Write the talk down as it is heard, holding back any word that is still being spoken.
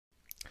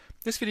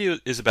This video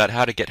is about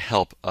how to get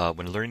help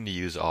when learning to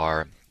use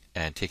R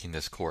and taking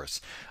this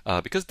course.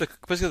 Because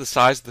of the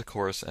size of the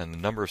course and the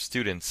number of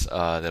students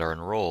that are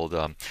enrolled,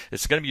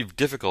 it's going to be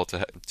difficult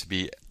to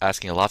be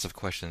asking lots of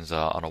questions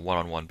on a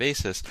one-on-one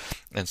basis,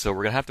 and so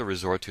we're going to have to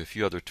resort to a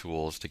few other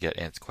tools to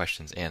get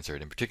questions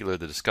answered, in particular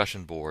the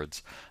discussion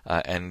boards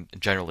and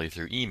generally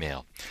through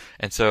email.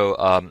 And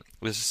so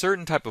there's a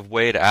certain type of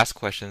way to ask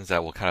questions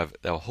that will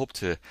hope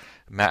to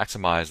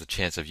maximize the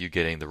chance of you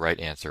getting the right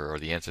answer or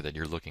the answer that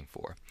you're looking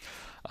for.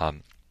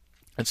 Um,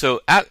 and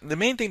so the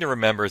main thing to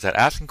remember is that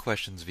asking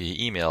questions via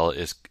email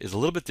is a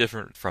little bit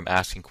different from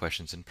asking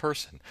questions in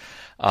person.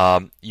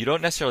 You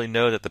don't necessarily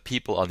know that the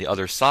people on the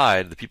other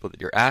side, the people that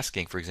you're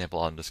asking, for example,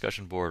 on a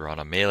discussion board or on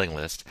a mailing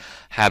list,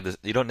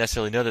 you don't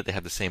necessarily know that they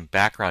have the same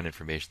background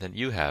information that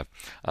you have.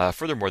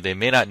 Furthermore, they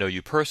may not know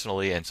you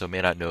personally, and so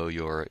may not know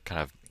your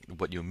kind of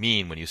what you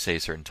mean when you say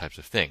certain types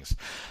of things.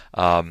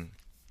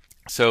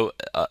 So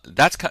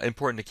that's kind of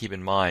important to keep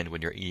in mind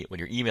when you're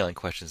emailing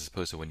questions as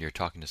opposed to when you're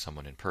talking to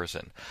someone in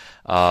person.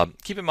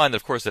 Keep in mind,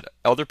 of course, that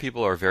other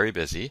people are very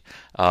busy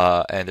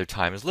and their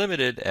time is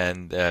limited,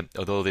 and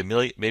although they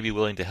may be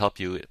willing to help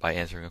you by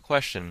answering a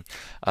question,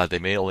 they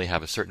may only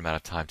have a certain amount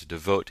of time to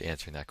devote to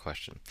answering that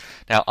question.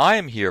 Now, I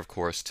am here, of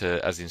course,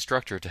 as the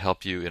instructor to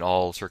help you in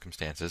all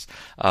circumstances,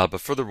 but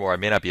furthermore, I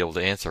may not be able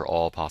to answer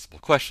all possible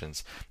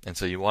questions, and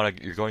so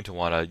you're going to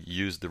want to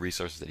use the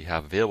resources that you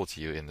have available to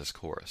you in this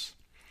course.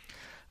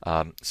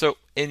 So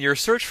in your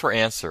search for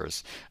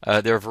answers,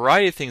 there are a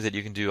variety of things that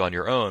you can do on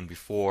your own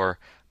before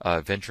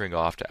venturing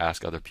off to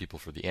ask other people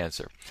for the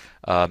answer.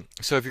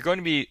 So if you're going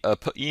to be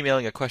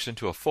emailing a question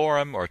to a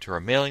forum or to a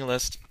mailing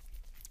list,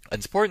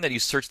 it's important that you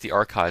search the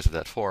archives of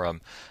that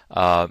forum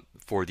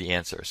for the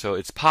answer. So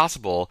it's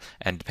possible,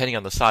 and depending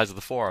on the size of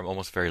the forum,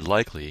 almost very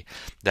likely,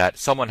 that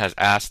someone has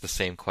asked the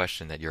same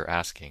question that you're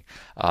asking.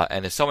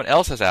 And if someone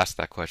else has asked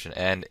that question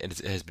and it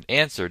has been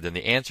answered, then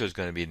the answer is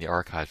going to be in the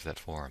archives of that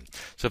forum.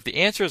 So if the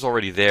answer is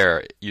already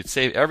there, you'd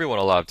save everyone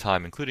a lot of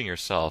time, including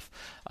yourself,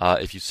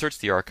 if you search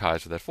the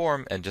archives of that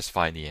forum and just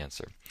find the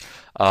answer.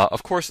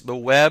 Of course, the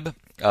web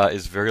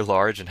is very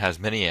large and has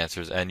many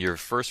answers, and your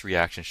first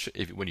reaction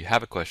when you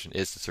have a question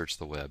is to search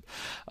the web.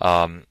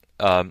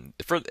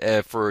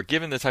 For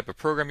given the type of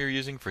program you're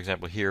using, for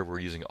example, here we're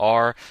using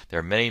R, there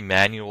are many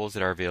manuals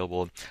that are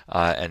available,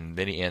 and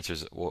many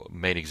answers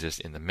may exist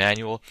in the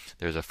manual.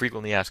 There's a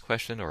frequently asked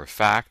question or a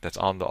fact that's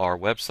on the R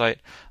website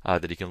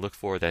that you can look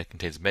for that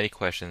contains many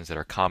questions that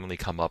are commonly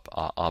come up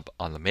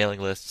on the mailing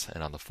lists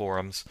and on the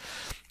forums.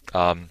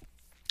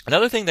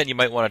 Another thing that you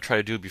might want to try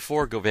to do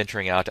before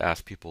venturing out to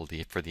ask people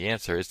for the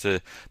answer is to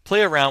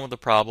play around with the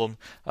problem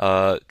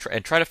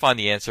and try to find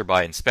the answer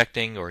by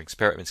inspecting or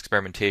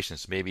experimentation.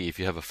 So maybe if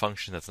you have a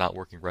function that's not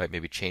working right,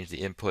 maybe change the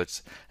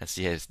inputs and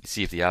see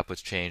if the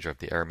outputs change or if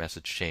the error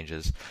message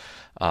changes.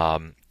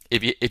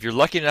 If you're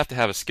lucky enough to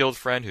have a skilled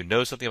friend who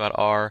knows something about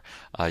R,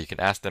 you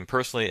can ask them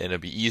personally, and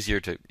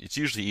it's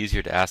usually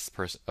easier to ask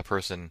a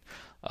person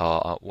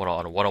on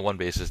a one-on-one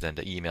basis than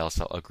to email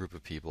a group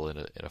of people in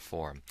a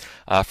forum.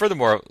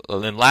 Furthermore,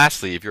 and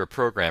lastly, if you're a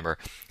programmer,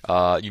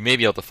 you may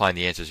be able to find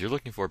the answers you're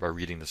looking for by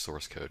reading the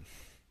source code.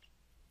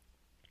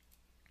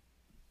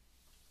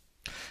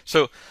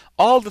 So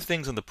all the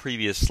things on the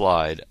previous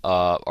slide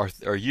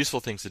are useful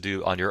things to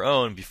do on your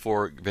own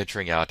before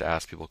venturing out to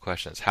ask people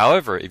questions.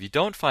 However, if you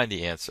don't find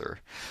the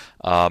answer,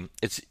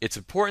 it's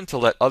important to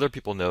let other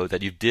people know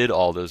that you did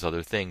all those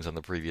other things on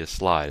the previous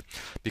slide.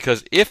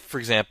 Because if, for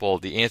example,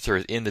 the answer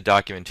is in the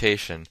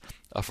documentation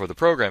for the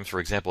programs, for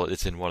example,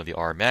 it's in one of the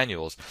R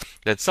manuals,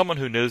 then someone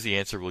who knows the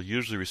answer will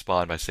usually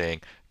respond by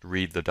saying,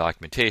 read the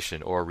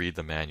documentation or read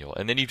the manual.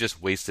 And then you've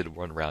just wasted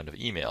one round of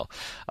email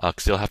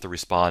because you'll have to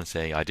respond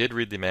saying, I did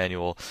read the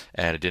manual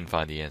and I didn't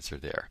find the answer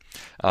there.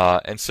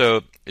 And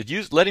so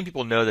letting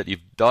people know that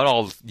you've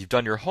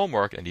done your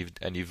homework and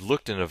you've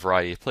looked in a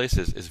variety of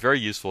places is very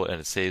useful, and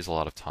it saves a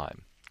lot of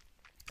time.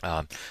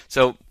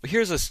 So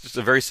here's just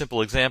a very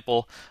simple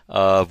example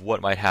of what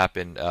might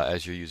happen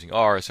as you're using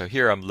R. So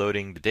here I'm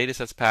loading the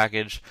datasets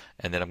package,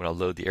 and then I'm going to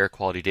load the air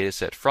quality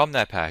dataset from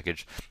that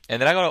package,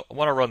 and then I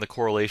want to run the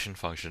correlation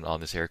function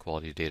on this air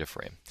quality data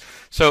frame.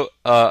 So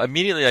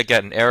immediately I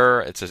get an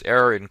error. It says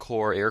error in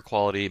core air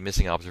quality,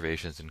 missing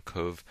observations in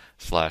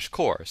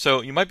cove/core.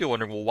 So you might be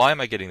wondering, well, why am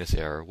I getting this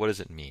error? What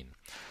does it mean?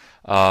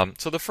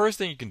 So the first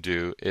thing you can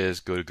do is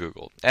go to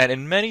Google. And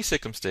in many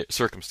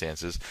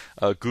circumstances,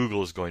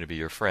 Google is going to be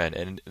your friend.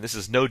 And this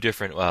is no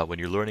different when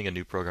you're learning a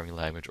new programming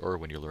language or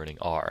when you're learning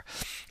R.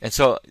 And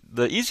so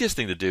the easiest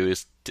thing to do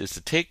is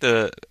to take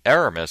the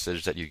error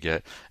message that you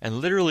get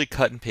and literally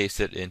cut and paste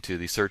it into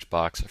the search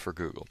box for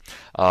Google.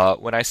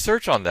 When I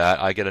search on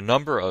that, I get a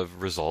number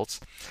of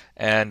results.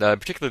 And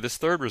particularly this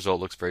third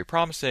result looks very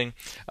promising.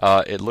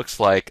 It looks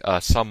like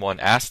someone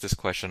asked this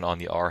question on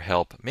the R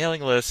help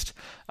mailing list,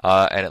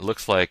 and it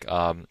looks like,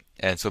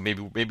 and so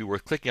maybe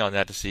worth clicking on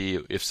that to see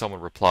if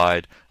someone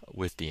replied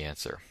with the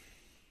answer.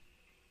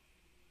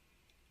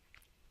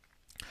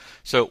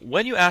 So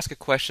when you ask a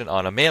question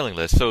on a mailing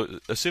list, so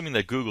assuming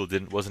that Google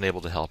wasn't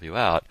able to help you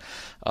out,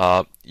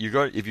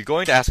 if you're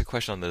going to ask a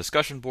question on the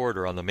discussion board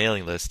or on the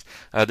mailing list,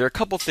 there are a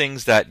couple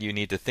things that you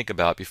need to think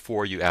about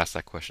before you ask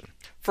that question.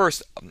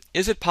 First,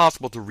 is it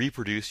possible to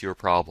reproduce your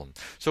problem?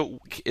 So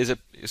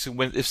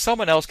if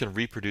someone else can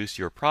reproduce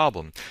your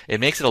problem, it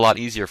makes it a lot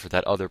easier for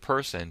that other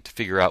person to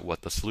figure out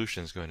what the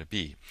solution is going to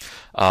be.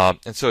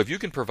 And so if you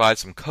can provide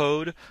some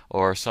code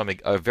or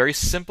a very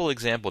simple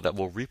example that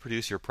will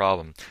reproduce your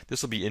problem,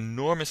 this will be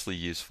enormously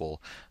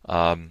useful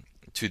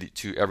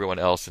to everyone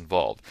else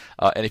involved.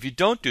 And if you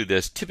don't do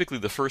this, typically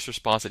the first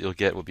response that you'll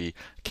get will be,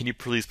 "Can you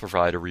please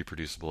provide a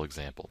reproducible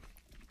example?"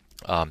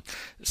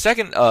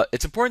 Second,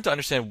 it's important to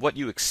understand what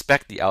you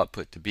expect the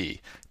output to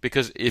be,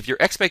 because if your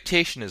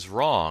expectation is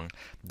wrong,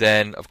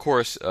 then of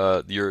course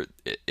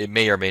it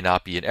may or may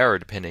not be an error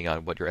depending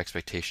on what your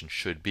expectation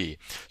should be.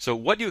 So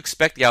what you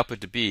expect the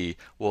output to be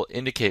will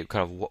indicate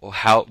kind of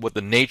what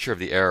the nature of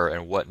the error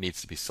and what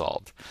needs to be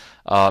solved.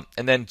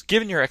 And then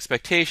given your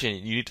expectation,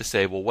 you need to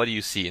say, well, what do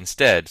you see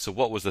instead? So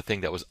what was the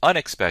thing that was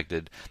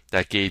unexpected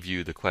that gave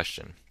you the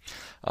question?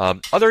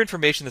 Other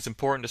information that's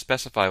important to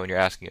specify when you're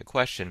asking a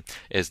question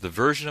is the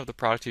version of the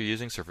product you're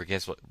using. So, for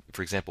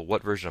example,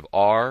 what version of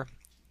R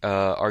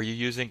are you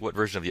using? What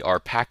version of the R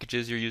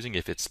packages you're using,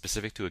 if it's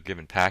specific to a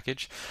given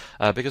package?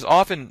 Because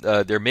often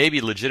there may be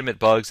legitimate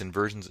bugs in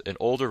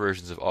older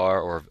versions of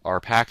R or R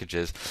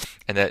packages,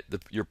 and that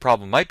your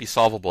problem might be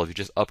solvable if you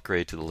just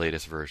upgrade to the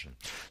latest version.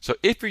 So,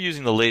 if you're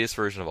using the latest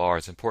version of R,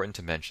 it's important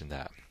to mention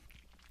that.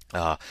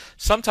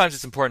 Sometimes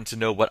it's important to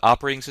know what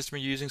operating system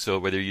you're using, so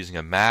whether you're using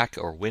a Mac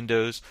or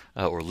Windows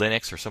or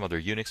Linux or some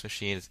other Unix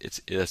machine.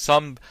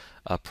 Some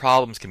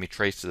problems can be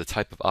traced to the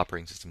type of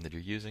operating system that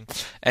you're using,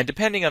 and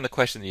depending on the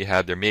question that you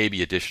have, there may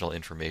be additional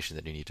information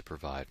that you need to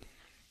provide.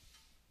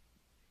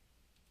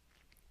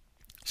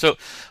 So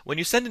when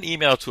you send an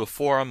email to a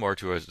forum or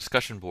to a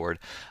discussion board,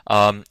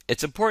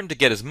 it's important to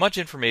get as much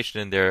information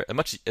in there,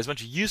 as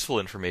much useful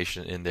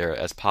information in there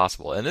as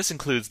possible. And this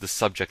includes the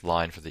subject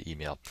line for the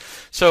email.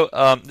 So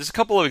there's a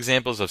couple of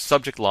examples of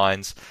subject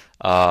lines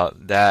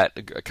that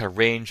kind of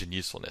range in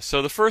usefulness.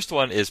 So the first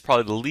one is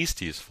probably the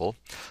least useful.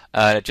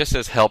 It just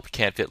says "help,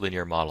 can't fit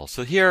linear models."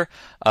 So here,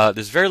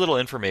 there's very little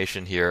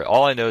information here.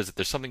 All I know is that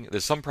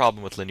there's some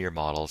problem with linear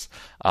models.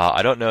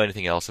 I don't know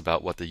anything else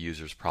about what the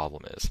user's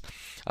problem is.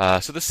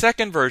 So the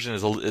second version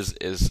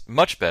is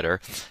much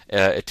better.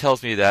 It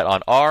tells me that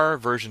on R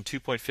version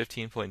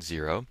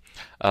 2.15.0,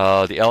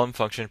 the elem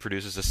function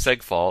produces a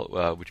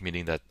segfault, which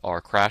meaning that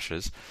R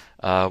crashes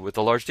with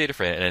a large data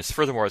frame. And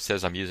furthermore, it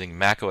says I'm using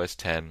Mac OS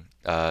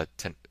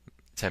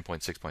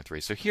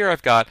 10.6.3. So here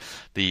I've got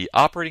the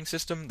operating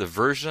system, the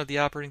version of the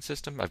operating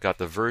system. I've got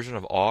the version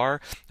of R.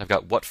 I've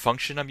got what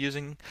function I'm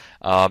using,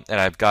 and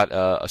I've got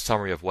a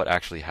summary of what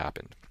actually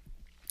happened.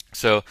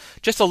 So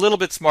just a little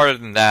bit smarter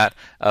than that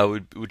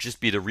would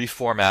just be to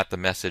reformat the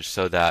message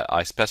so that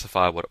I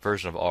specify what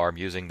version of R I'm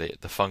using,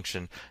 the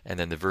function, and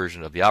then the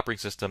version of the operating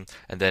system,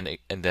 and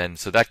then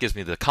so that gives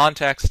me the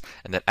context,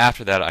 and then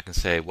after that I can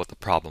say what the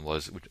problem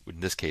was, which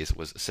in this case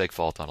was a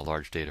segfault on a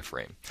large data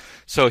frame.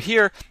 So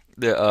here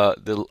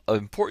the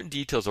important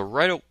details are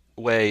right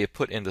away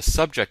put in the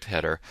subject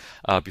header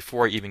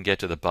before I even get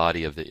to the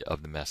body of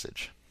the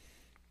message.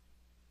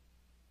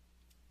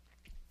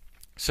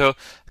 So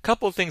a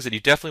couple of things that you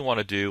definitely want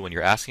to do when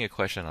you're asking a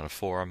question on a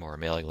forum or a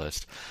mailing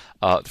list.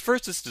 The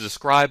first is to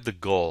describe the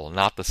goal,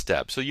 not the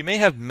steps. So you may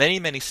have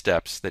many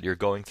steps that you're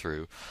going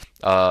through,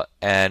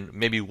 and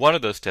maybe one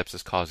of those steps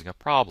is causing a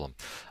problem.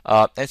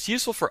 And it's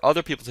useful for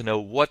other people to know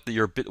what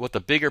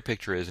the bigger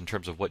picture is in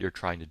terms of what you're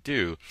trying to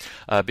do,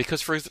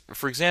 because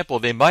for example,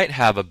 they might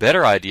have a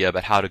better idea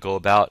about how to go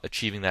about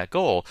achieving that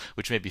goal,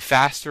 which may be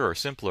faster or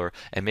simpler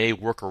and may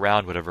work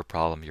around whatever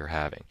problem you're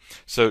having.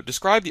 So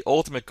describe the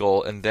ultimate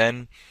goal and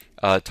then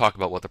talk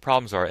about what the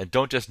problems are, and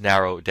don't just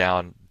narrow it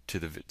down to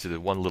the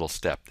one little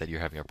step that you're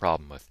having a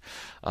problem with.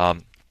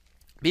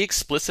 Be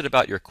explicit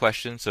about your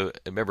question. So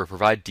remember,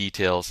 provide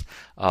details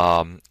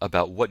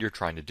about what you're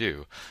trying to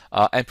do,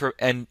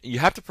 and you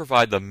have to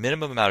provide the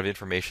minimum amount of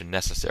information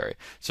necessary.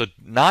 So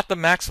not the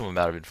maximum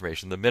amount of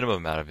information, the minimum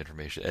amount of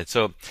information. And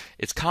so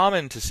it's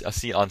common to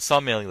see on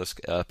some mailing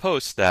list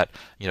posts that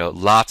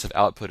lots of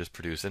output is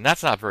produced, and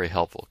that's not very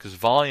helpful because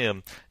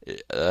volume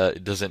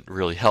doesn't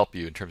really help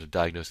you in terms of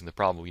diagnosing the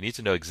problem. We need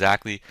to know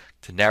exactly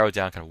to narrow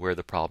down kind of where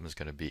the problem is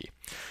going to be.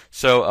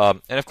 So,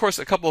 and of course,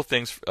 a couple of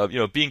things.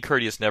 Being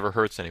courteous never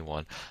hurts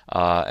anyone,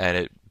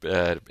 and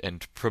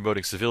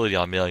promoting civility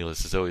on mailing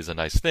lists is always a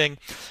nice thing.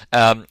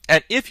 And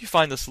if you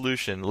find the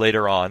solution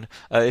later on,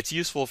 it's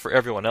useful for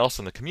everyone else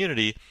in the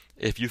community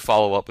if you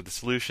follow up with the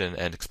solution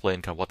and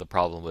explain kind of what the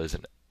problem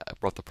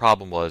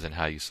was and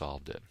how you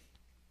solved it.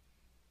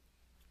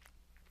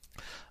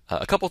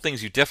 A couple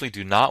things you definitely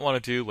do not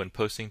want to do when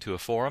posting to a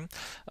forum.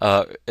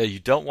 You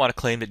don't want to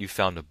claim that you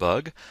found a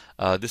bug.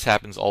 This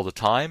happens all the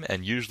time,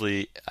 and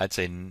usually, I'd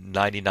say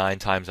 99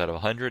 times out of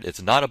 100,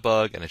 it's not a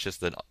bug, and it's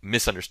just a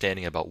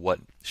misunderstanding about what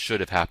should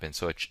have happened.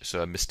 So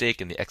a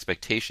mistake in the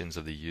expectations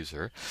of the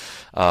user.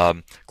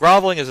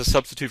 Groveling as a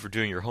substitute for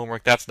doing your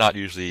homework, that's not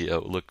usually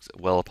looked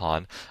well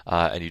upon,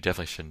 and you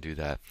definitely shouldn't do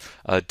that.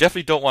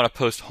 Definitely don't want to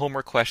post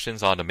homework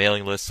questions onto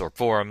mailing lists or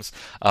forums,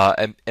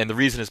 and the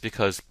reason is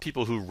because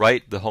people who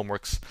write the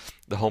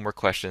homework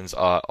questions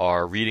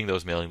are reading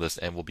those mailing lists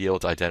and will be able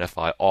to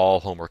identify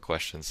all homework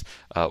questions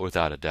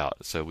without a doubt.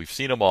 So we've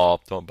seen them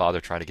all. Don't bother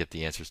trying to get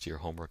the answers to your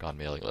homework on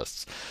mailing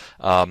lists.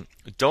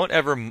 Don't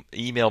ever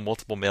email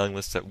multiple mailing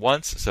lists at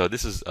once. So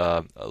this is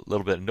a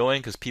little bit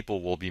annoying because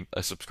people will be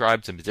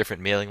subscribed to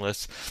different mailing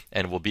lists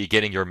and will be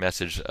getting your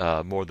message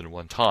more than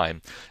one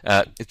time.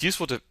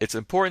 It's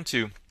important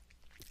to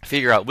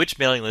figure out which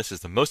mailing list is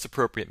the most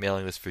appropriate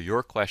mailing list for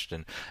your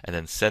question, and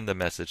then send the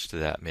message to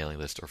that mailing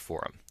list or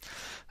forum.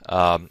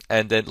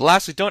 And then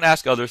lastly, don't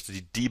ask others to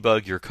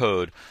debug your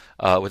code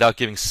without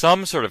giving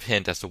some sort of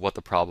hint as to what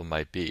the problem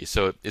might be.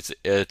 So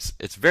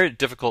it's very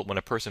difficult when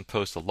a person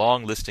posts a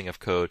long listing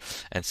of code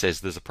and says,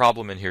 there's a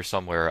problem in here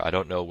somewhere, I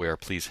don't know where,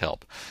 please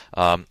help.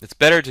 It's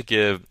better to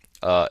give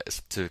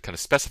to kind of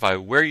specify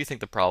where you think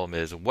the problem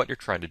is and what you're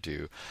trying to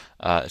do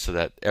so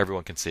that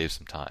everyone can save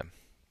some time.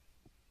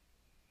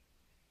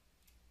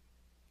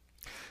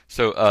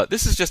 So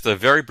this is just a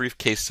very brief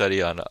case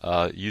study on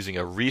using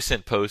a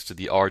recent post to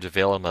the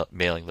RDevel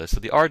mailing list. So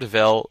the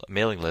RDevel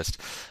mailing list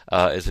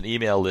is an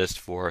email list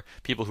for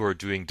people who are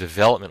doing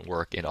development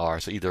work in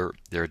R. So either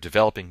they're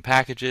developing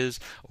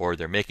packages or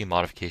they're making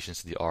modifications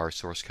to the R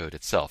source code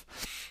itself.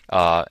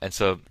 And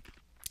so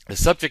the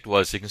subject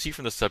was, so you can see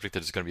from the subject that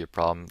it's going to be a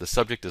problem. The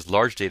subject is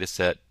large data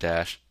set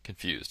 -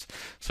 confused.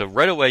 So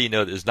right away you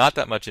know there's not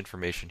that much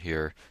information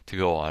here to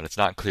go on. It's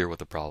not clear what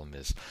the problem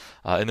is.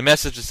 In the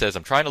message it says,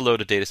 I'm trying to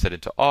load a data set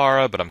into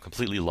R, but I'm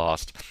completely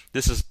lost.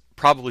 This is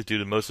probably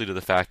due mostly to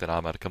the fact that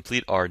I'm a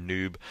complete R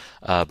noob,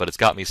 but it's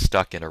got me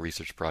stuck in a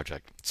research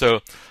project. So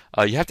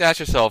you have to ask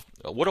yourself,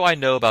 what do I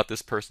know about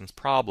this person's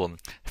problem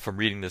from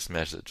reading this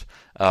message?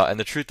 And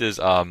the truth is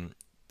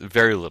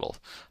very little.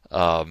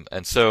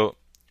 And so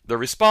the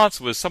response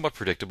was somewhat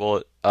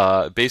predictable.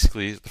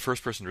 Basically, the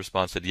first person to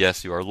respond said,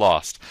 yes, you are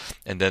lost.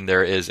 And then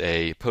there is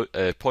a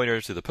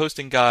pointer to the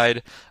posting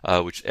guide,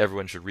 which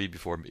everyone should read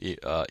before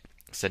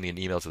sending an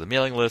email to the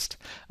mailing list,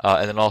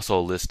 and then also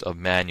a list of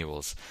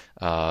manuals.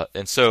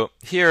 And so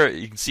here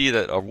you can see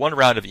that one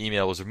round of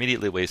email was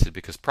immediately wasted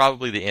because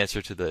probably the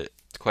answer to the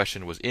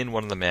question was in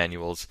one of the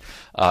manuals,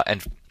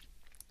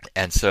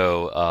 and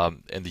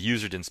the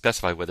user didn't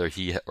specify whether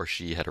he or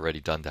she had already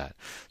done that.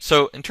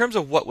 So in terms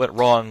of what went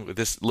wrong with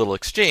this little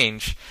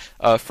exchange,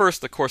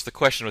 first, of course, the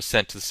question was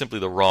sent to simply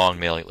the wrong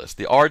mailing list.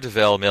 The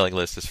RDevel mailing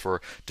list is for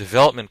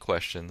development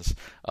questions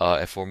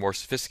and for more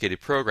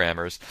sophisticated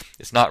programmers.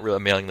 It's not really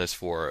a mailing list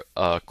for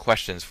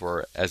questions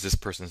for, as this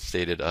person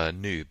stated,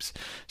 noobs.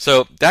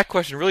 So that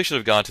question really should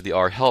have gone to the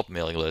R-help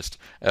mailing list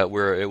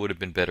where it would have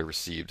been better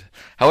received.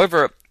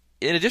 However,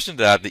 in addition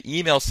to that, the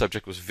email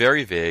subject was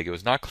very vague. It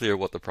was not clear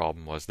what the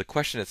problem was. The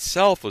question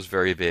itself was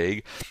very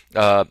vague.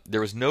 There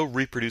was no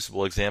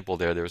reproducible example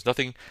there. There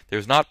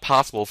was not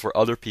possible for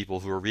other people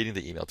who were reading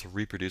the email to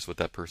reproduce what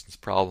that person's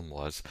problem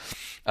was.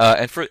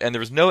 And there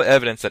was no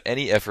evidence that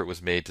any effort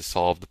was made to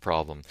solve the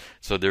problem.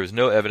 So there was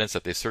no evidence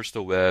that they searched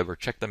the web or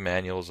checked the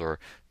manuals or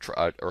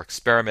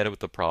experimented with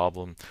the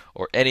problem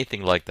or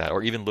anything like that,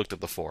 or even looked at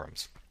the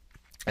forums.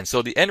 And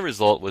so the end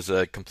result was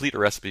a complete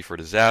recipe for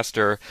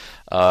disaster,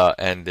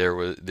 and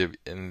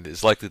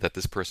it's likely that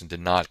this person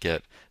did not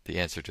get the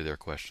answer to their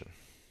question.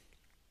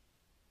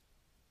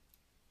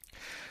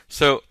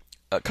 So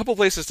a couple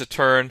places to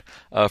turn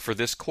for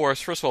this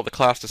course. First of all, the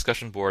class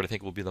discussion board I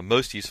think will be the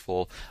most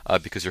useful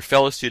because your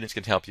fellow students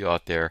can help you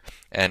out there,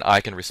 and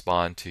I can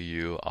respond to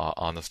you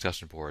on the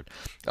discussion board.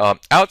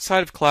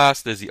 Outside of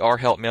class, there's the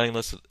R-help mailing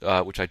list,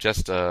 which I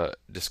just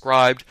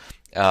described.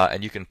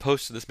 And you can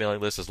post to this mailing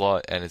list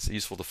and it's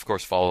useful to, of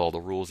course, follow all the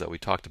rules that we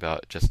talked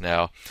about just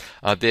now.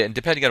 And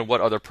depending on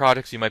what other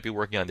projects you might be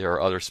working on, there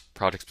are other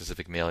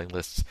project-specific mailing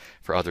lists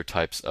for other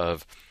types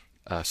of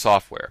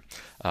software.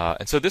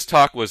 And so this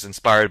talk was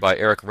inspired by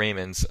Eric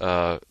Raymond's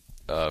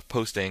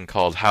posting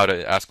called How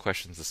to Ask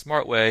Questions the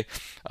Smart Way,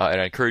 and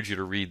I encourage you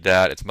to read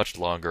that. It's much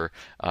longer.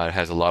 It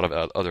has a lot of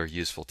other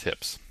useful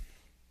tips.